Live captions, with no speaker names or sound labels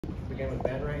again with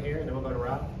Ben right here, and then we'll go to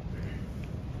Rob.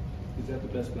 Is that the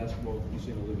best basketball you've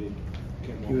seen Olivier?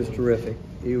 He was terrific.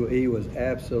 He was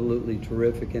absolutely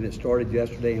terrific, and it started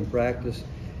yesterday in practice.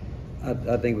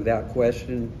 I think without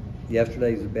question,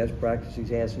 yesterday's the best practice he's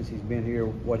had since he's been here.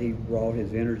 What he brought,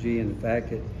 his energy, and the fact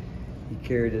that he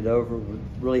carried it over, we're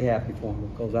really happy for him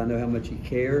because I know how much he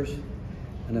cares.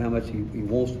 I know how much he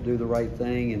wants to do the right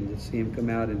thing, and to see him come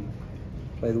out and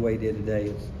play the way he did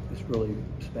today, it's really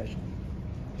special.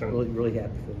 Really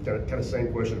happy for him. Kind of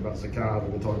same question about Zakai.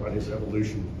 We've been talking about his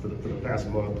evolution for the past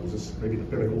month. Was this maybe the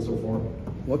pinnacle so far?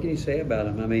 What can you say about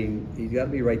him? I mean, he's got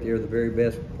to be right there, the very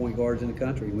best point guards in the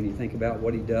country. When you think about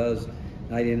what he does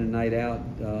night in and night out,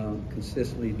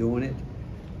 consistently doing it,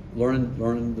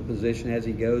 learning the position as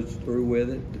he goes through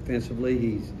with it. Defensively,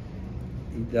 he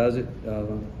does it. How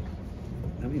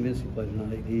many minutes he played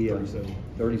tonight?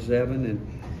 37.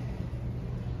 And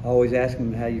I always ask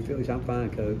him how you feel. He said, "I'm fine,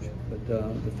 Coach." But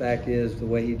the fact is, the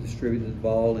way he distributed the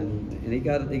ball, and he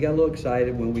got a little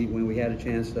excited when we had a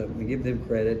chance to give them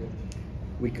credit.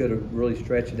 We could have really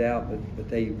stretched it out, but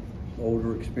they,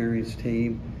 older, experienced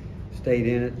team, stayed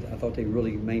in it. I thought they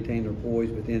really maintained their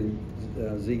poise. But then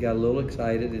Z got a little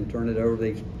excited and turned it over.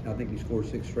 I think he scored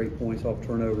 6 straight points off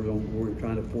turnovers on where we were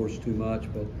trying to force too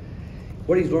much. But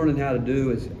what he's learning how to do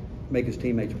is make his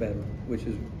teammates better, which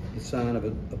is the sign of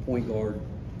a point guard.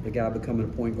 The guy becoming a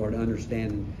point guard,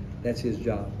 understanding that's his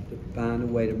job, to find a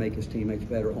way to make his teammates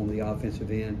better on the offensive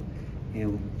end.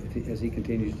 And as he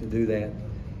continues to do that,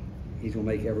 he's going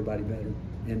to make everybody better.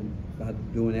 And by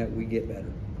doing that, we get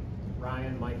better.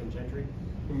 Ryan, Mike, and Gentry.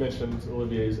 You mentioned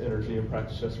Olivier's energy in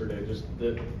practice yesterday, just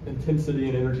the intensity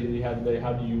and energy that he had today.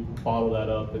 How do you bottle that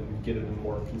up and get it on a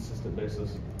more consistent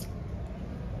basis?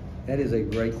 That is a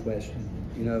great question.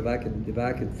 You know, if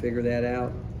I could figure that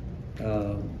out,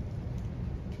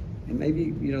 and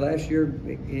maybe, you know, last year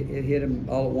it hit him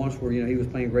all at once where, you know, he was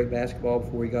playing great basketball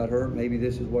before he got hurt. Maybe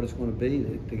this is what it's going to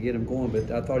be to get him going. But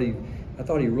I thought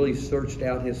he really searched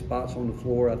out his spots on the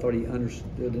floor. I thought he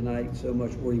understood tonight so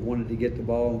much where he wanted to get the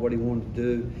ball and what he wanted to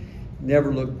do.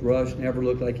 Never looked rushed, never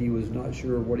looked like he was not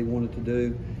sure what he wanted to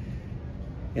do.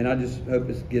 And I just hope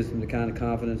this gives him the kind of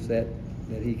confidence that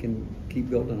he can keep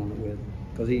building on it with.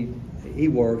 Because he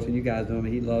works, and you guys know him,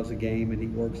 he loves the game and he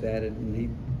works at it, and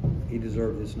he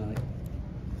deserved this night.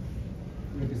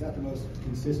 Rick, is that the most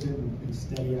consistent and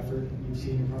steady effort you've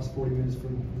seen across 40 minutes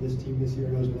from this team this year?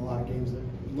 There's been a lot of games that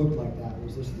looked like that.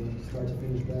 Was this the start to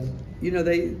finish best? You know,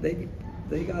 they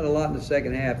got a lot in the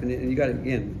second half, and you got,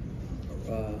 again,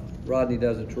 Rodney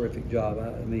does a terrific job.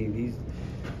 I mean, he's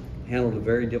handled a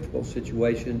very difficult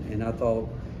situation, and I thought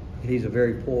he's a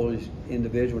very poised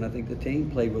individual, and I think their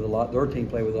team played with a lot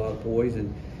of poise.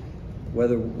 And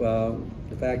whether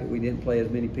the fact that we didn't play as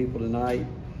many people tonight,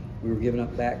 we were giving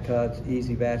up back cuts,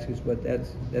 easy baskets, but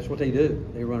that's what they do.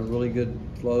 They run a really good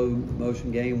flow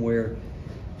motion game where,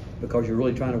 because you're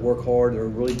really trying to work hard, they're a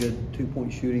really good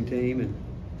 2-point shooting team, and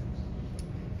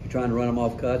you're trying to run them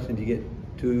off cuts, and you get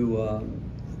too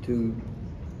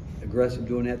aggressive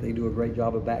doing that. They do a great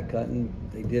job of back cutting.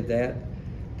 They did that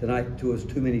tonight to us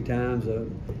too many times.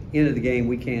 End of the game,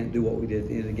 we can't do what we did at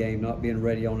the end of the game, not being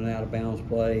ready on an out of bounds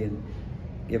play and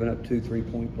giving up 2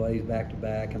 3-point plays back to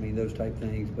back. I mean, those type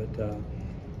things.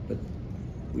 But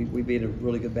we beat a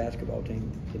really good basketball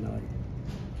team tonight.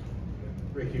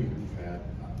 Rick, you've had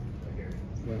here.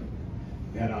 Yeah.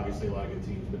 You had obviously a lot of good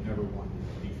teams, but never one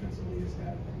defensively has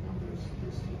had the numbers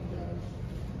this team does.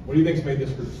 What do you think's made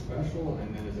this group special?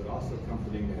 And then is it also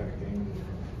comforting to have a game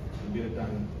and get it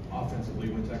done offensively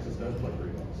when Texas does play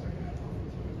pretty well in the second half?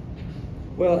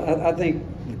 Well, I think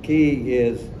the key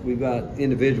is we've got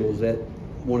individuals that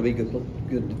want to be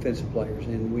good defensive players,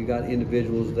 and we got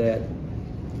individuals that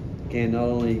can not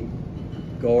only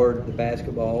guard the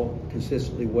basketball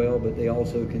consistently well, but they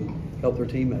also can help their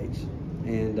teammates.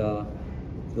 And the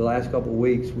last couple of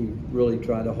weeks, we really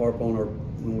tried to harp on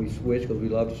when we switch, because we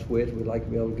love to switch. We'd like to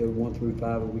be able to go 1 through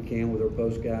 5 if we can with our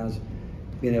post guys,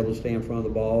 being able to stay in front of the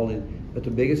ball. But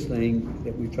the biggest thing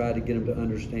that we try to get them to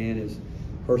understand is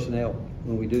personnel.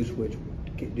 When we do switch,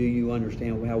 do you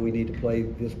understand how we need to play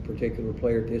this particular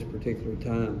player at this particular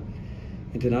time?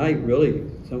 And tonight, really,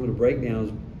 some of the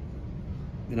breakdowns,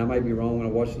 and I might be wrong when I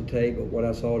watched the tape, but what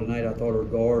I saw tonight, I thought our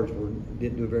guards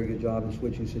didn't do a very good job in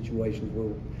switching situations,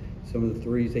 where some of the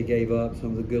threes they gave up,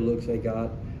 some of the good looks they got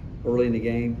early in the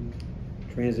game.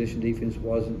 Transition defense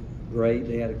wasn't great.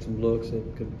 They had some looks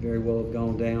that could very well have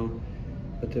gone down.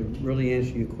 But to really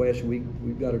answer your question,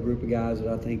 we've got a group of guys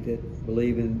that I think that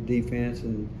believe in defense,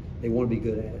 and they want to be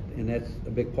good at it. And that's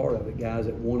a big part of it, guys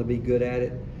that want to be good at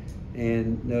it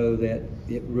and know that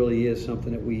it really is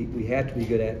something that we have to be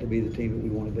good at to be the team that we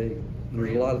want to be. And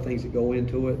there's a lot of things that go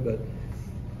into it, but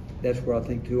that's where I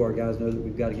think too our guys know that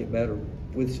we've got to get better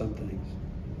with some things.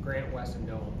 Grant, West, and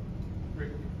Dillon.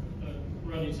 Rick,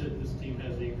 Rodney said this team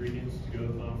has the ingredients to go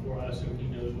to Final Four. I assume he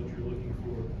knows what you're looking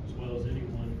for as well as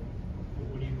anyone.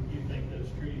 What do you think that's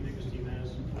true? Do you think this team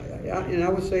has? And I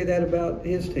would say that about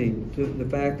his team, to the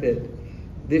fact that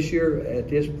this year, at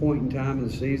this point in time in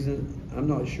the season, I'm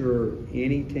not sure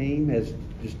any team has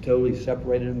just totally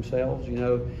separated themselves. You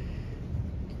know,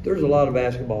 there's a lot of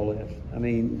basketball left. I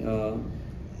mean,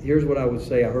 here's what I would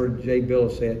say. I heard Jay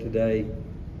Billis say it today,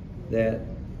 that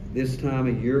this time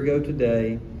a year ago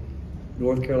today,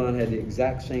 North Carolina had the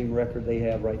exact same record they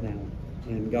have right now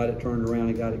and got it turned around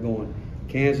and got it going.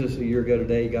 Kansas a year ago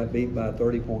today got beat by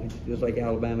 30 points, just like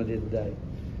Alabama did today.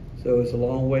 So it's a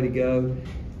long way to go.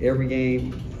 Every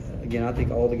game, again, I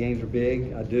think all the games are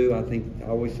big. I do. I think I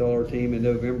always tell our team in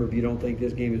November, if you don't think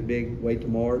this game is big, wait till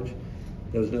March.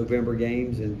 Those November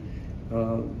games. And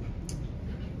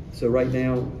so right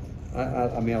now,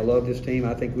 I mean, I love this team.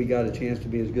 I think we got a chance to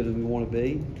be as good as we want to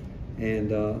be.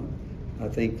 And I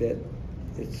think that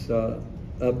it's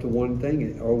up to one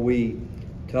thing. Are we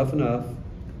tough enough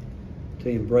to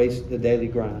embrace the daily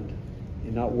grind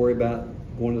and not worry about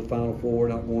going to the Final Four,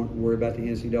 not worry about the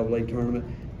NCAA tournament,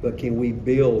 but can we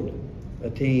build a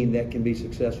team that can be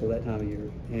successful that time of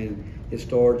year? And it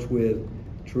starts with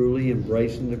truly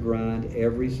embracing the grind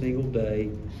every single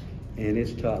day, and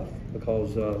it's tough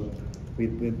because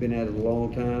we've been at it a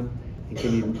long time. And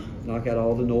can you knock out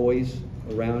all the noise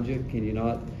around you? Can you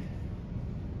not,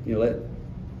 you know, let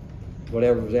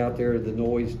whatever's out there, the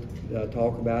noise,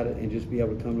 talk about it and just be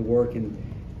able to come to work?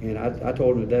 And I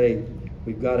told him today,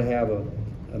 we've got to have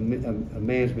a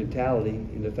man's mentality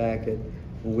in the fact that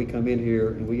when we come in here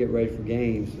and we get ready for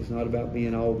games, it's not about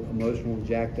being all emotional and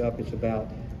jacked up. It's about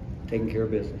taking care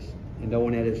of business and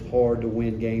knowing that it's hard to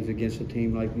win games against a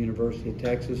team like the University of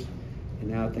Texas. And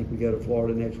now I think we go to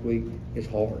Florida next week. It's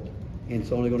hard, and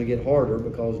it's only going to get harder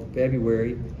because in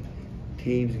February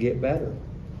teams get better,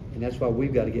 and that's why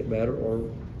we've got to get better or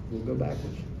we'll go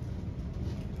backwards.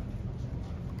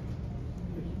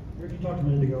 Rick, you talked a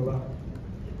minute ago about,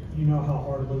 you know, how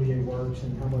hard Olivier works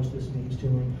and how much this means to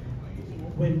him.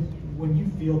 When you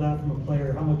feel that from a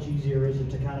player, how much easier is it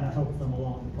to kind of help them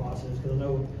along the process? Because I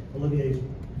know Olivier's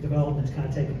development's kind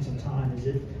of taking some time. Is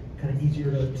it kind of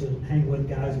easier to hang with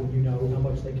guys when you know how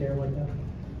much they care like that?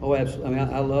 Oh, absolutely. I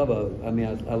mean, I love O. I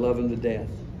mean, I love him to death.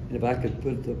 And if I could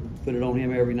put it on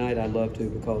him every night, I'd love to,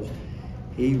 because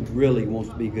he really wants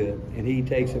to be good. And he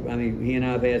takes it. I mean, he and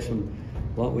I have had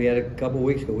we had a couple of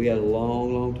weeks ago, we had a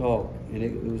long, long talk. And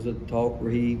it was a talk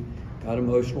where he got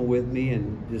emotional with me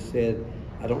and just said,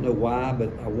 I don't know why, but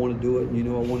I want to do it, and you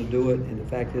know I want to do it. And the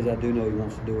fact is, I do know he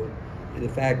wants to do it. And the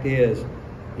fact is,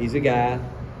 he's a guy,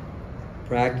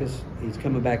 practice, he's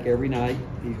coming back every night.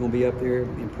 He's going to be up there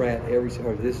in Pratt every,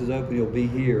 or if this is open, he'll be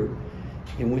here.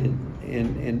 And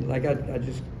when, like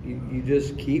you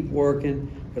just keep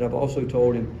working, but I've also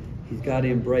told him he's got to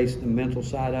embrace the mental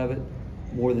side of it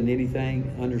more than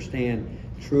anything, understand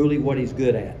truly what he's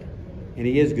good at. And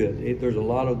he is good. There's a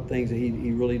lot of things that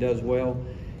he really does well.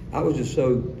 I was just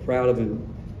so proud of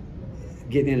him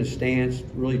getting in a stance,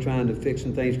 really trying to fix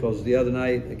some things, because the other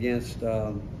night against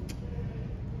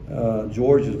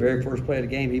George, his very first play of the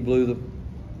game, he blew the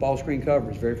ball screen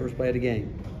coverage, very first play of the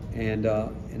game. And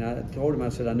I told him, I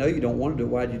said, I know you don't want to do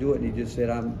it. Why'd you do it? And he just said,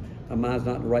 my mind's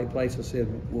not in the right place. I said,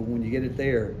 well, when you get it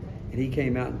there. And he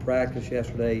came out in practice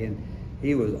yesterday, and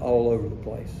he was all over the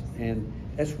place. And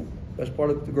that's part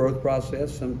of the growth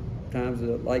process. Sometimes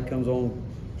the light comes on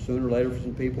sooner or later for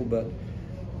some people, but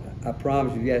I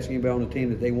promise you, if you ask anybody on the team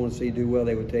that they want to see do well,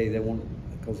 they would tell you they want,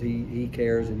 because he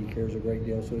cares, and he cares a great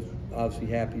deal. So it's obviously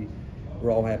happy.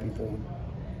 We're all happy for him.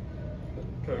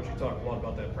 Coach, you talked a lot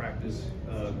about that practice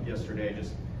yesterday,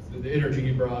 just the energy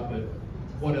he brought, but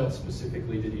what else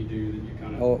specifically did he do that you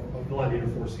kind of allowed you to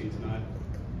foresee tonight?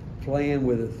 Playing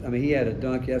with it. I mean, he had a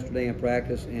dunk yesterday in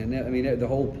practice, and the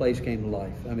whole place came to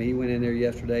life. I mean, he went in there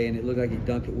yesterday, and it looked like he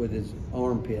dunked it with his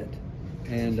armpit.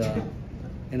 And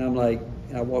and I'm like,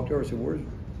 and I walked over and said,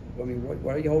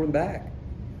 why are you holding back?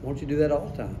 Why don't you do that all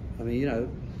the time? I mean, you know,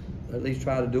 at least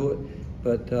try to do it.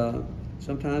 But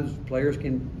sometimes players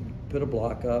can put a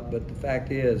block up, but the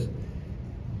fact is,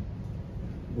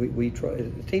 we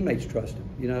teammates trust him,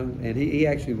 you know, and he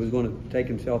actually was going to take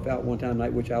himself out one time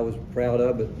night, which I was proud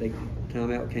of, but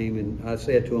timeout came, and I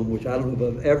said to him, which I don't know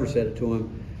if I've ever said it to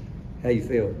him, how you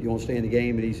feel? You want to stay in the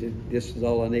game? And he said, this is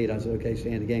all I need. I said, okay,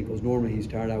 stay in the game, because normally he's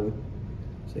tired. I would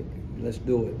say, let's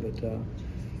do it. But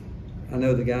I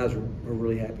know the guys are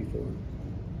really happy for him.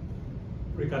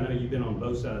 Rick, I know you've been on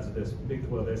both sides of this Big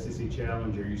 12 SEC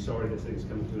challenge. Are you sorry this thing's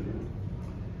coming to an end?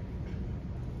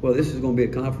 Well, this is going to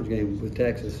be a conference game with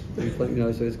Texas, so it's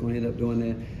going to end up doing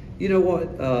that. You know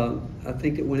what? I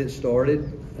think that when it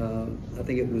started, I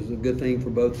think it was a good thing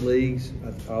for both leagues.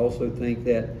 I also think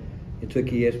that it took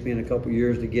ESPN a couple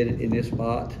years to get it in this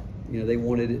spot. You know, they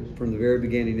wanted it from the very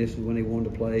beginning. This is when they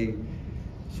wanted to play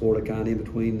sort of kind of in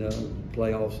between the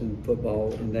playoffs and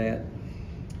football and that.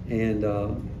 And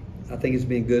I think it's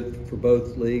been good for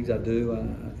both leagues. I do.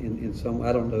 In some,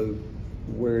 I don't know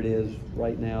where it is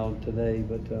right now today,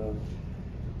 but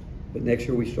next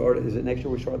year we start. Is it next year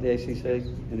we start the ACC?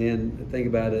 And then think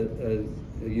about it,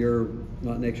 a year,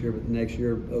 not next year, but the next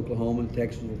year, Oklahoma and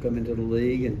Texas will come into the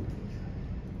league,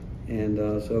 and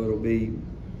so it'll be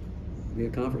a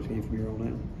conference game from here on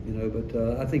out. You know,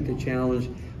 but I think the challenge.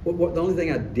 The only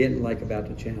thing I didn't like about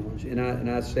the challenge, and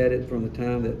I said it from the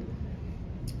time that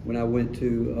when I went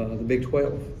to the Big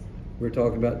 12, we were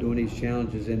talking about doing these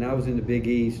challenges, and I was in the Big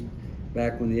East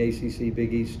back when the ACC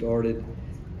Big East started,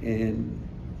 and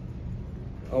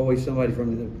always somebody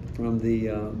from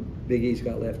the Big East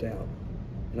got left out,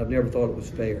 and I've never thought it was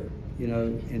fair, you know.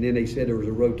 And then they said there was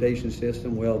a rotation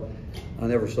system. Well, I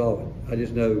never saw it. I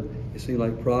just know it seemed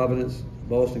like Providence,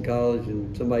 Boston College,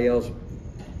 and somebody else,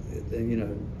 you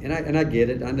know. And I get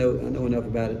it. I know enough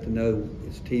about it to know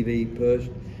it's TV push.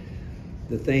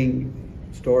 The thing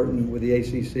starting with the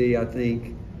ACC, I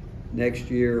think next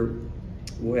year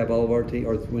we'll have all of our teams,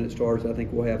 or when it starts, I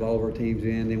think we'll have all of our teams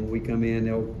in. Then when we come in,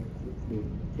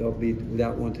 they'll be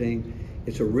without one team.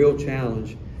 It's a real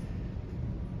challenge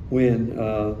when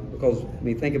because I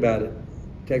mean, think about it.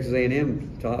 Texas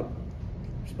A&M top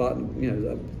spot, you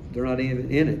know, they're not even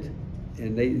in it,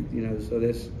 and they, you know, so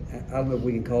this, I don't know if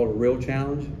we can call it a real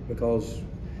challenge, because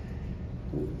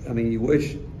I mean, you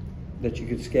wish that you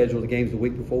could schedule the games the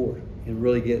week before and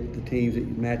really get the teams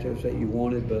that matchups that you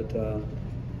wanted, but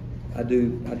I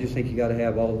just think you got to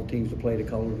have all the teams to play to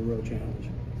call it a real challenge.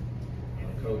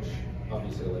 Coach,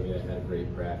 obviously Olivia had a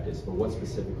great practice, but what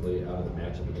specifically out of the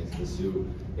matchup against the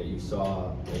Sioux that you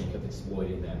saw that you kept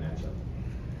exploiting that matchup?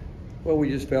 Well, we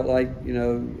just felt like, you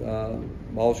know,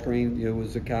 ball screen, you know,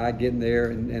 was Zakai getting there,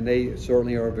 and they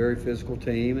certainly are a very physical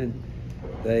team, and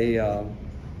they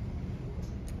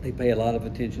pay a lot of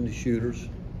attention to shooters,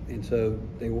 and so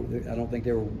I don't think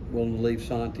they were willing to leave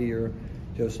Santi or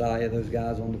Josiah, those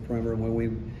guys on the perimeter. When we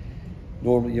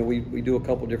normally, you know, we do a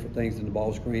couple different things in the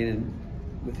ball screen, and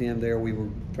with him there, we were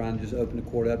trying to just open the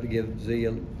court up to give Z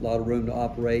a lot of room to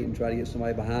operate and try to get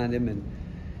somebody behind him, and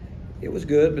it was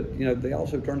good. But you know, they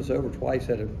also turned us over twice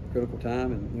at a critical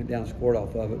time and went down and scored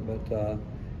off of it. But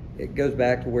it goes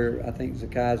back to where I think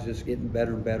Zakai's just getting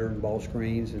better and better in ball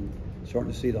screens and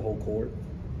starting to see the whole court.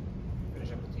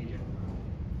 Finish up with TJ.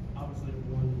 Obviously,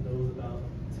 everyone knows about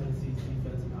Tennessee's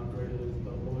defense and how great it is,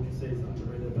 but what would you say is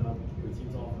underrated about your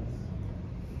team's offense?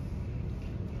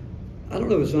 I don't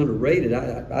know if it's underrated.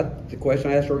 The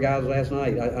question I asked our guys last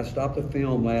night, I stopped the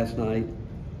film last night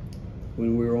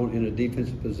when we were in a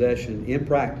defensive possession in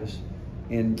practice,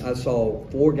 and I saw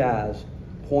 4 guys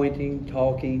pointing,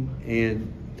 talking,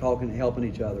 helping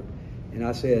each other. And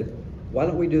I said, why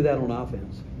don't we do that on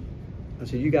offense? I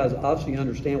said, you guys obviously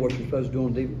understand what you're supposed to do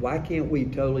on defense. Why can't we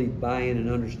totally buy in and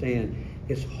understand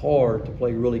it's hard to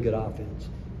play really good offense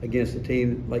against a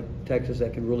team like Texas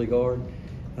that can really guard?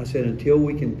 I said, until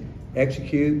we can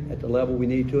execute at the level we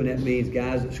need to, and that means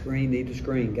guys that screen need to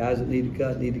screen, guys that need to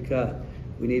cut need to cut.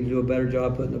 We need to do a better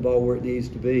job putting the ball where it needs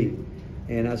to be.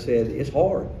 And I said, it's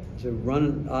hard. So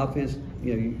running offense,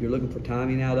 you know, you're looking for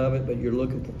timing out of it, but you're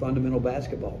looking for fundamental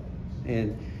basketball.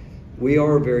 And we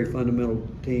are a very fundamental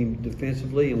team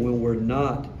defensively, and when we're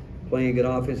not playing good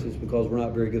offense, it's because we're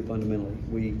not very good fundamentally.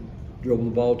 We dribble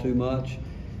the ball too much,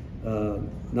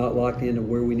 not locked into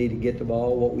where we need to get the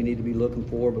ball, what we need to be looking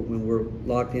for, but when we're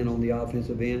locked in on the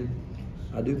offensive end,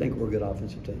 I do think we're a good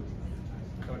offensive team.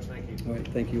 Coach, thank you. All right,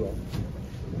 thank you all.